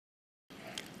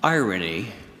Irony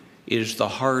is the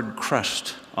hard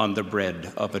crust on the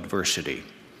bread of adversity.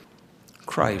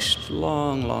 Christ,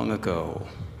 long, long ago,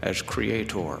 as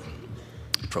Creator,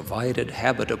 provided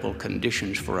habitable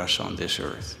conditions for us on this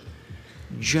earth,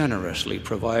 generously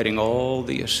providing all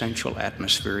the essential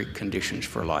atmospheric conditions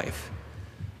for life,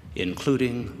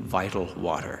 including vital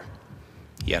water.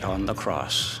 Yet on the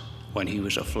cross, when he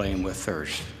was aflame with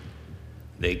thirst,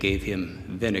 they gave him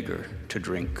vinegar to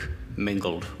drink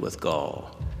mingled with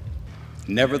gall.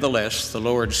 Nevertheless, the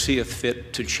Lord seeth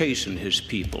fit to chasten his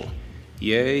people.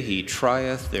 Yea, he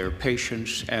trieth their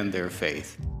patience and their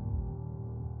faith.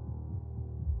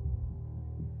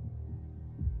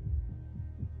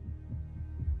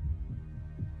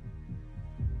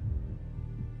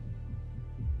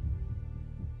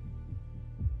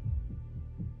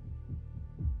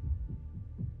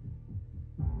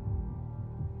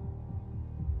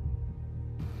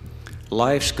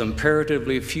 Life's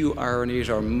comparatively few ironies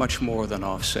are much more than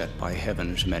offset by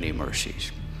heaven's many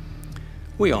mercies.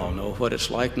 We all know what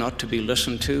it's like not to be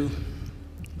listened to,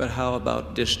 but how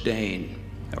about disdain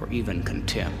or even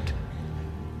contempt?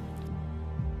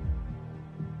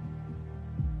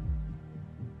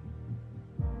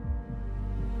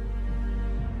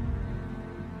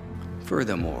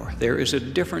 Furthermore, there is a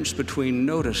difference between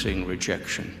noticing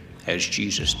rejection, as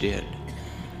Jesus did,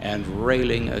 and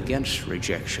railing against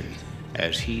rejection,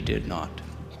 as he did not.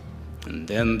 And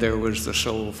then there was the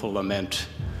soulful lament,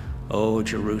 "O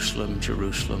Jerusalem,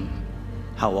 Jerusalem,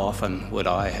 how often would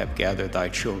I have gathered thy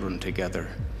children together,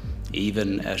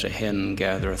 even as a hen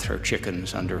gathereth her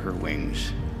chickens under her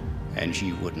wings, and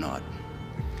ye would not."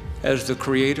 As the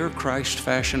Creator, Christ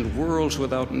fashioned worlds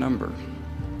without number,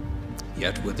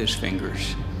 yet with his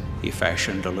fingers he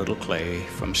fashioned a little clay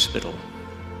from spittle,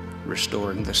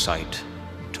 restoring the sight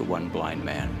to one blind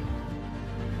man.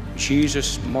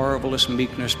 Jesus' marvelous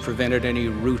meekness prevented any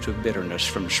root of bitterness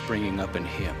from springing up in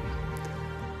him.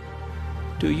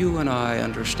 Do you and I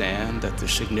understand that the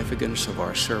significance of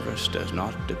our service does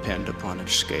not depend upon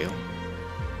its scale?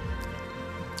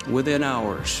 Within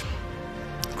hours,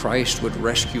 Christ would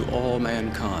rescue all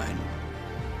mankind,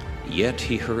 yet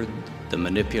he heard the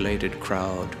manipulated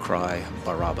crowd cry,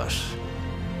 "Barabbas,"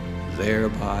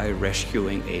 thereby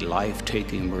rescuing a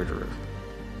life-taking murderer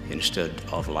instead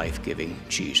of life-giving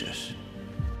Jesus.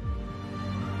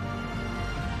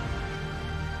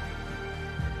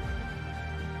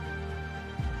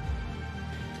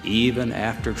 Even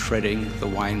after treading the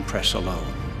winepress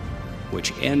alone,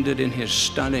 which ended in his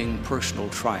stunning personal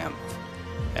triumph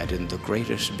and in the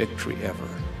greatest victory ever,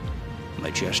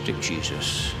 majestic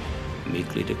Jesus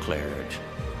meekly declared,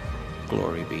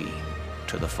 "Glory be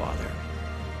to the Father."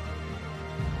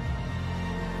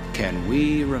 Can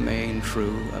we remain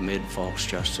true amid false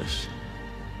justice?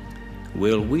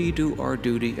 Will we do our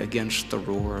duty against the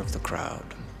roar of the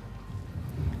crowd?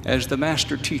 As the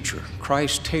master teacher,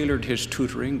 Christ tailored his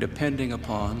tutoring depending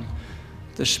upon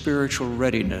the spiritual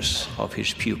readiness of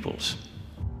his pupils.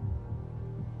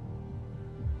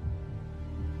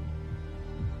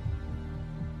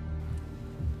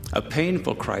 A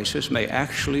painful crisis may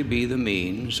actually be the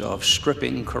means of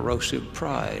stripping corrosive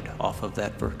pride off of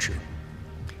that virtue.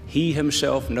 He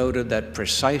himself noted that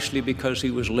precisely because he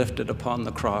was lifted upon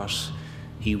the cross,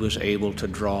 he was able to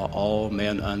draw all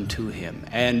men unto him.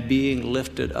 And being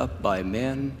lifted up by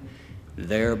men,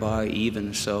 thereby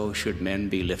even so should men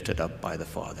be lifted up by the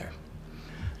Father.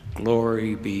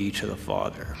 Glory be to the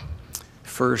Father,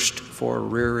 first for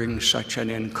rearing such an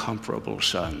incomparable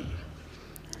Son.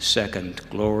 Second,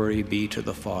 glory be to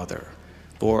the Father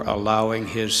for allowing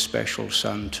his special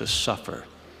Son to suffer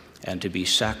and to be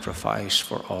sacrificed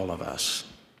for all of us.